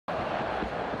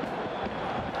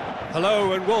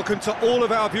Hello and welcome to all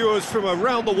of our viewers from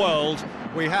around the world.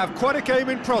 We have quite a game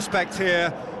in prospect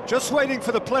here, just waiting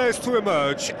for the players to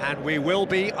emerge, and we will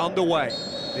be underway.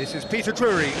 This is Peter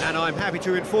Drury, and I'm happy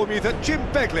to inform you that Jim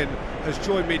Beglin has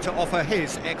joined me to offer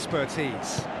his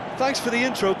expertise. Thanks for the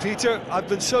intro, Peter. I've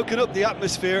been soaking up the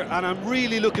atmosphere and I'm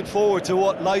really looking forward to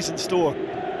what lies in store.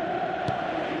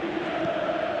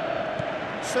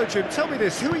 So Jim, tell me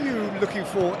this, who are you looking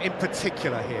for in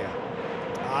particular here?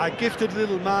 A gifted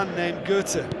little man named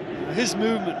Goethe. His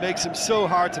movement makes him so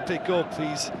hard to pick up.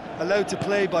 He's allowed to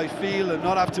play by feel and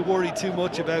not have to worry too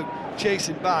much about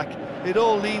chasing back. It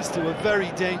all leads to a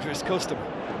very dangerous customer.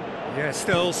 Yes,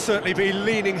 they'll certainly be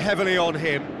leaning heavily on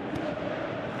him.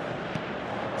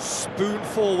 Spoon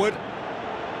forward.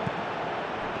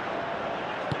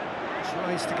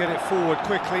 Tries to get it forward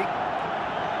quickly.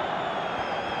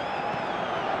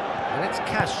 And it's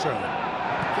Castro.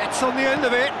 Gets on the end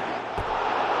of it.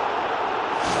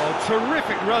 Oh,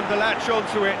 terrific run to latch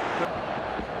onto it.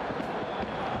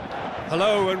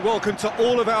 Hello and welcome to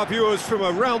all of our viewers from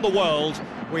around the world.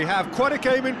 We have quite a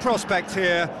game in prospect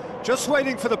here, just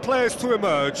waiting for the players to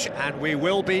emerge, and we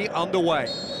will be underway.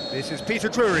 This is Peter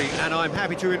Drury, and I'm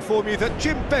happy to inform you that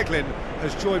Jim Beglin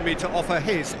has joined me to offer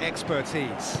his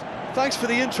expertise. Thanks for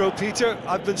the intro, Peter.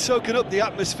 I've been soaking up the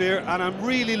atmosphere and I'm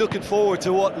really looking forward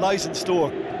to what lies in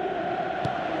store.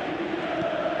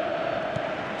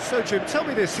 So Jim, tell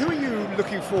me this, who are you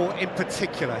looking for in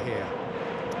particular here?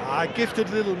 A gifted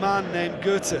little man named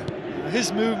Goethe.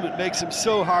 His movement makes him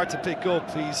so hard to pick up.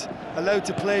 He's allowed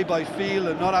to play by feel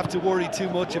and not have to worry too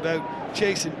much about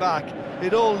chasing back.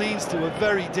 It all leads to a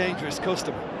very dangerous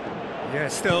customer.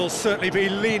 Yes, they'll certainly be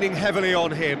leaning heavily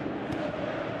on him.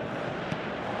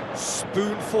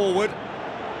 Spoon forward.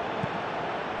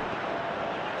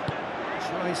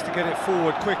 Tries to get it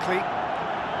forward quickly.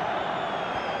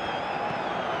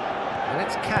 And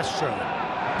it's Castro.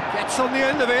 Gets on the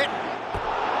end of it.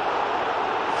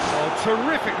 Oh,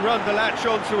 terrific run to latch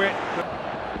onto it.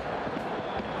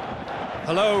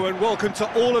 Hello and welcome to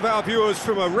all of our viewers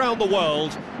from around the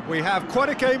world. We have quite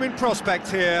a game in prospect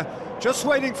here, just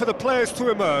waiting for the players to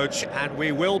emerge, and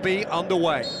we will be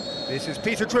underway. This is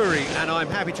Peter Drury, and I'm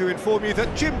happy to inform you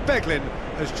that Jim Beglin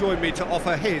has joined me to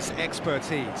offer his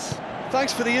expertise.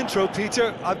 Thanks for the intro,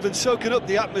 Peter. I've been soaking up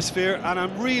the atmosphere and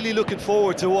I'm really looking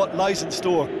forward to what lies in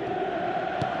store.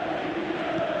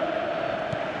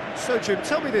 So Jim,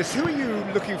 tell me this, who are you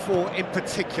looking for in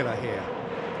particular here?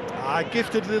 A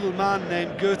gifted little man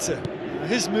named Goethe.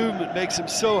 His movement makes him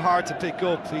so hard to pick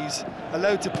up. He's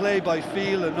allowed to play by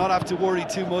feel and not have to worry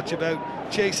too much about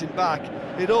chasing back.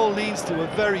 It all leads to a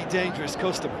very dangerous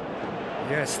customer.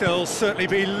 Yes, they'll certainly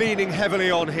be leaning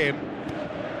heavily on him.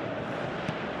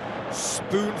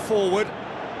 Spoon forward.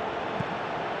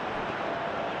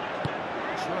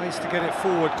 Tries to get it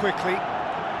forward quickly.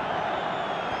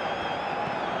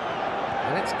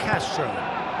 And it's Castro.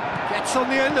 Gets on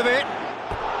the end of it.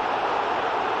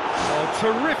 Oh,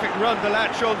 terrific run to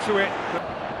latch onto it.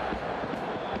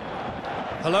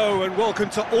 Hello and welcome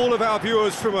to all of our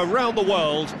viewers from around the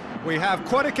world. We have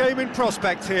quite a game in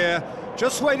prospect here,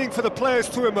 just waiting for the players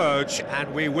to emerge,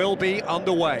 and we will be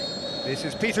underway. This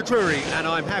is Peter Drury, and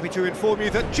I'm happy to inform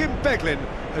you that Jim Beglin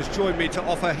has joined me to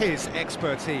offer his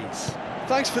expertise.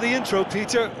 Thanks for the intro,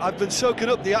 Peter. I've been soaking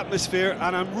up the atmosphere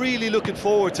and I'm really looking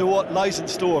forward to what lies in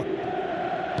store.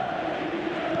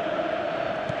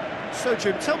 So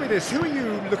Jim, tell me this, who are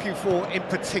you looking for in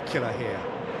particular here?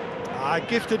 A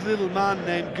gifted little man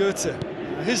named Goethe.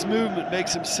 His movement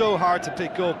makes him so hard to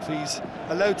pick up. He's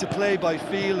allowed to play by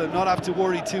feel and not have to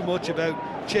worry too much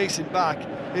about chasing back.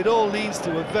 It all leads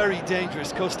to a very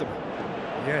dangerous customer.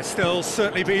 Yes, they'll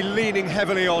certainly be leaning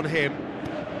heavily on him.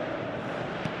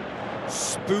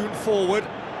 Spoon forward.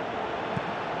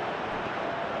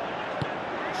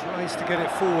 Tries to get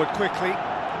it forward quickly.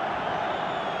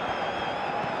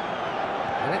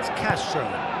 And it's Castro.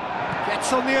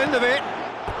 Gets on the end of it.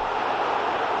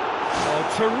 Oh,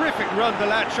 terrific run to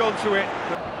latch onto it.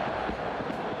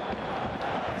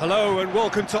 Hello and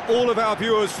welcome to all of our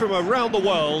viewers from around the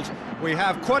world. We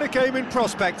have quite a game in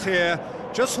prospect here,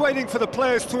 just waiting for the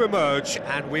players to emerge,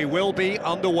 and we will be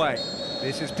underway.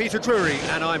 This is Peter Drury,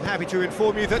 and I'm happy to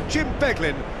inform you that Jim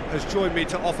Beglin has joined me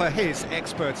to offer his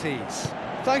expertise.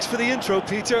 Thanks for the intro,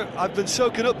 Peter. I've been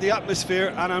soaking up the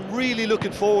atmosphere and I'm really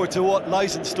looking forward to what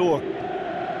lies in store.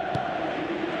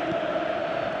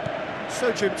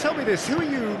 So Jim, tell me this, who are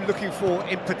you looking for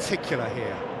in particular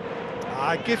here?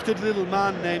 A gifted little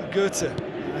man named Goethe.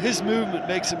 His movement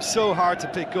makes him so hard to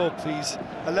pick up. He's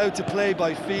allowed to play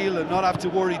by feel and not have to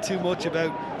worry too much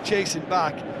about chasing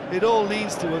back. It all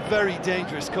leads to a very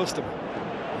dangerous customer.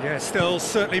 Yes, they'll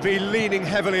certainly be leaning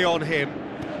heavily on him.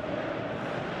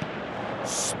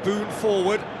 Spoon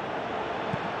forward.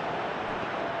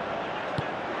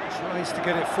 Tries to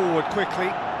get it forward quickly.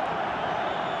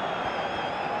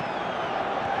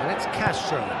 And it's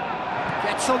Castro.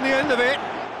 Gets on the end of it.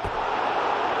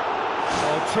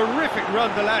 Oh, terrific run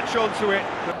to latch onto it.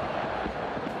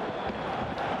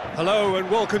 Hello and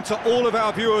welcome to all of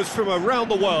our viewers from around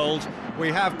the world. We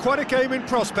have quite a game in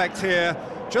prospect here.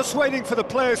 Just waiting for the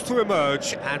players to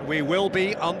emerge, and we will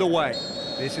be underway.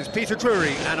 This is Peter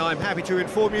Drury, and I'm happy to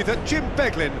inform you that Jim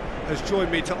Beglin has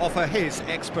joined me to offer his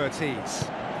expertise.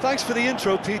 Thanks for the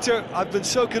intro, Peter. I've been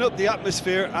soaking up the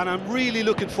atmosphere, and I'm really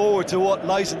looking forward to what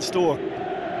lies in store.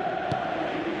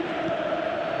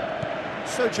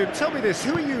 So, Jim, tell me this,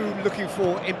 who are you looking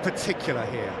for in particular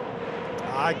here?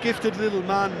 A gifted little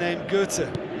man named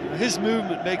Goethe. His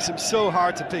movement makes him so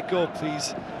hard to pick up.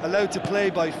 He's allowed to play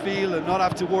by feel and not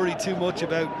have to worry too much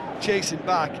about chasing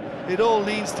back. It all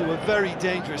leads to a very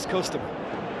dangerous customer.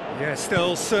 Yes,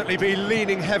 they'll certainly be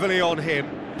leaning heavily on him.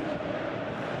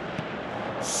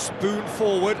 Spoon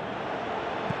forward.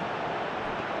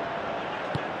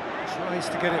 Tries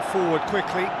to get it forward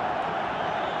quickly.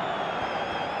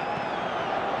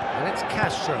 And it's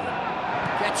Castro.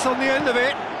 Gets on the end of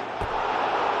it.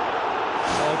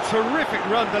 Oh, terrific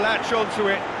run to latch onto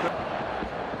it.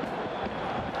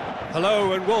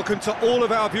 Hello and welcome to all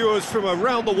of our viewers from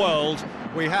around the world.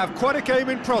 We have quite a game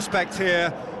in prospect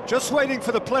here. Just waiting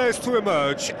for the players to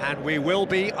emerge, and we will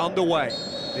be underway.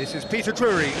 This is Peter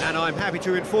Drury, and I'm happy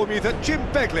to inform you that Jim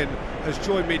Beglin has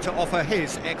joined me to offer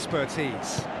his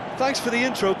expertise. Thanks for the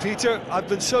intro, Peter. I've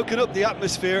been soaking up the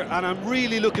atmosphere, and I'm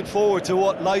really looking forward to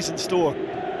what lies in store.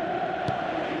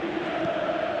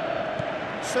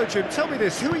 So, Jim, tell me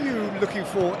this, who are you looking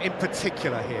for in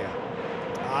particular here?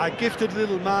 A gifted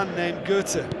little man named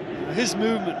Goethe. His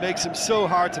movement makes him so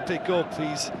hard to pick up.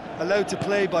 He's allowed to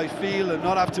play by feel and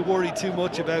not have to worry too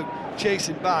much about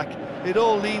chasing back. It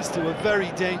all leads to a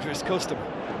very dangerous customer.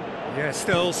 Yes,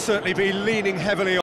 they'll certainly be leaning heavily on